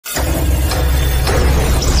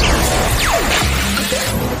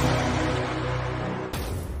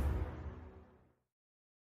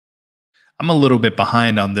I'm a little bit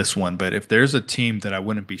behind on this one, but if there's a team that I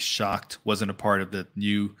wouldn't be shocked wasn't a part of the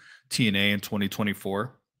new TNA in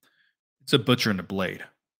 2024, it's a Butcher and a Blade.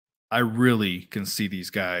 I really can see these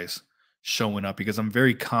guys showing up because I'm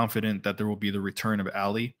very confident that there will be the return of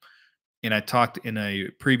Ali. And I talked in a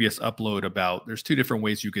previous upload about there's two different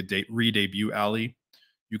ways you could re-debut Ali.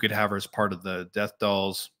 You could have her as part of the Death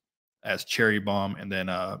Dolls as Cherry Bomb, and then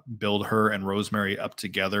build her and Rosemary up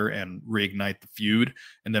together and reignite the feud,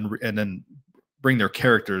 and then bring their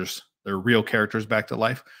real characters, back to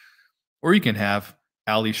life. Or you can have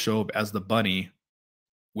Ali show up as the bunny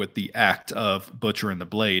with the act of Butcher and the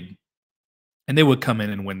Blade, and they would come in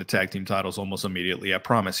and win the tag team titles almost immediately. I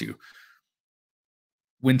promise you.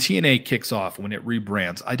 When TNA kicks off, when it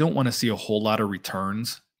rebrands, I don't want to see a whole lot of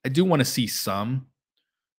returns. I do want to see some,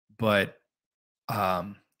 but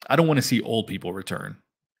I don't want to see old people return,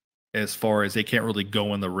 as far as they can't really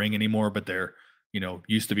go in the ring anymore, but they're,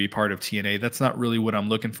 used to be part of TNA. That's not really what I'm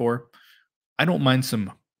looking for. I don't mind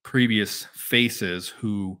some previous faces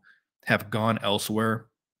who have gone elsewhere,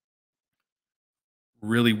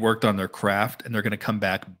 really worked on their craft, and they're going to come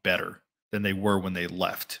back better than they were when they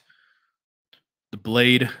left. The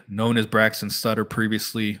Blade, known as Braxton Sutter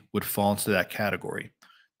previously, would fall into that category.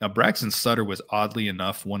 Now, Braxton Sutter was oddly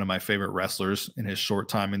enough one of my favorite wrestlers in his short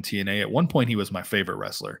time in TNA. At one point, he was my favorite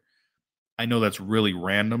wrestler. I know that's really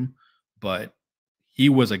random, but he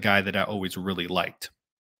was a guy that I always really liked.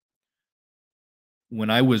 When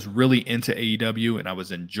I was really into AEW and I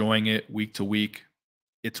was enjoying it week to week,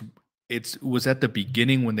 it's it was at the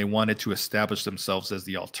beginning when they wanted to establish themselves as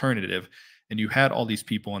the alternative, and you had all these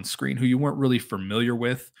people on screen who you weren't really familiar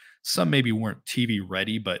with. Some maybe weren't TV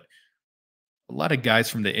ready, but a lot of guys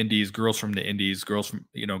from the indies, girls from the indies, girls from,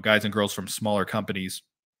 guys and girls from smaller companies,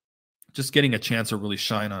 just getting a chance to really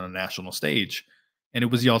shine on a national stage. And it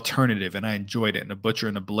was the alternative, and I enjoyed it. And the Butcher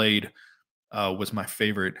and the Blade was my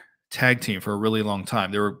favorite tag team for a really long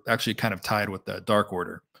time. They were actually kind of tied with the Dark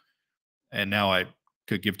Order. And now I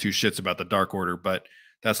could give two shits about the Dark Order, but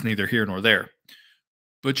that's neither here nor there.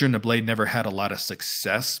 Butcher and the Blade never had a lot of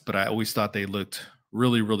success, but I always thought they looked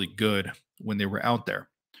really, really good when they were out there.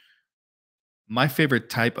 My favorite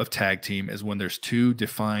type of tag team is when there's two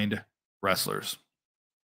defined wrestlers.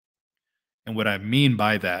 And what I mean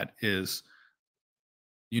by that is,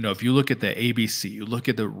 if you look at the ABC, you look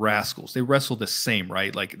at the Rascals, they wrestle the same,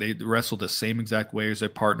 right? Like they wrestle the same exact way as their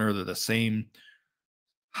partner. They're the same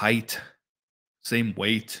height, same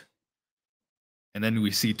weight. And then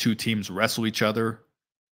we see two teams wrestle each other,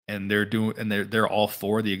 and they're all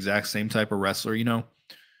four the exact same type of wrestler.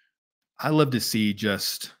 I love to see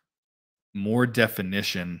just more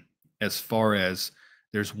definition, as far as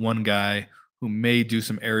there's one guy who may do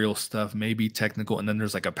some aerial stuff, may be technical, and then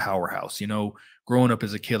there's like a powerhouse. Growing up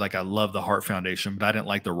as a kid, like I love the Heart Foundation, but I didn't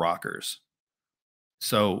like the Rockers.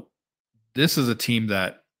 So this is a team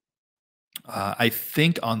that I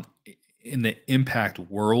think in the Impact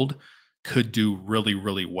world could do really,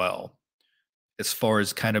 really well, as far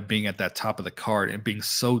as kind of being at that top of the card and being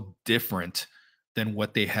so different than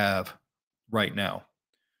what they have right now.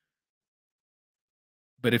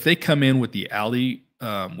 But if they come in with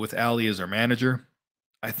with Ali as their manager,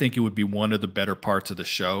 I think it would be one of the better parts of the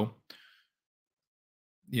show.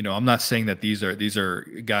 I'm not saying that these are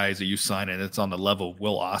guys that you sign and it's on the level of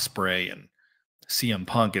Will Ospreay and CM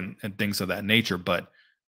Punk and things of that nature, but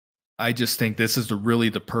I just think this is really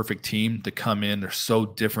the perfect team to come in. They're so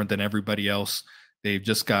different than everybody else. They've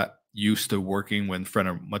just got used to working in front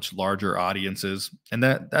of much larger audiences, and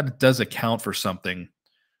that does account for something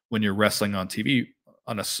when you're wrestling on TV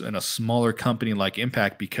in a smaller company like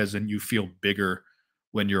Impact, because then you feel bigger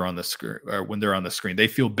when you're on the screen, or when they're on the screen. They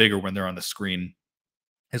feel bigger when they're on the screen,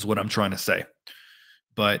 is what I'm trying to say.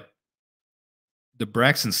 But the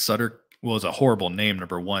Braxton Sutter was a horrible name,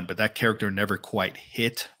 number one, but that character never quite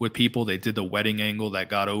hit with people. They did the wedding angle that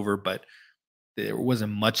got over, but there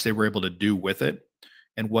wasn't much they were able to do with it.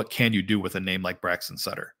 And what can you do with a name like Braxton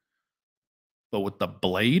Sutter? But with the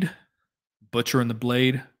Blade, Butcher and the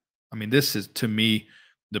Blade, I mean, this is, to me,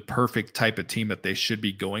 the perfect type of team that they should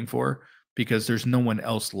be going for, because there's no one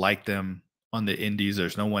else like them on the indies.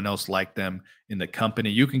 There's no one else like them in the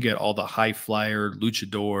company. You can get all the high flyer,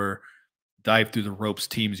 luchador, dive through the ropes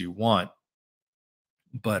teams you want,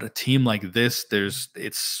 but a team like this,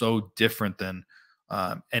 it's so different than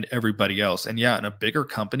and everybody else. And yeah, in a bigger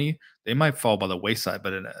company, they might fall by the wayside,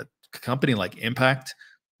 but in a company like Impact,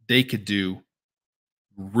 they could do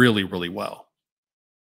really, really well.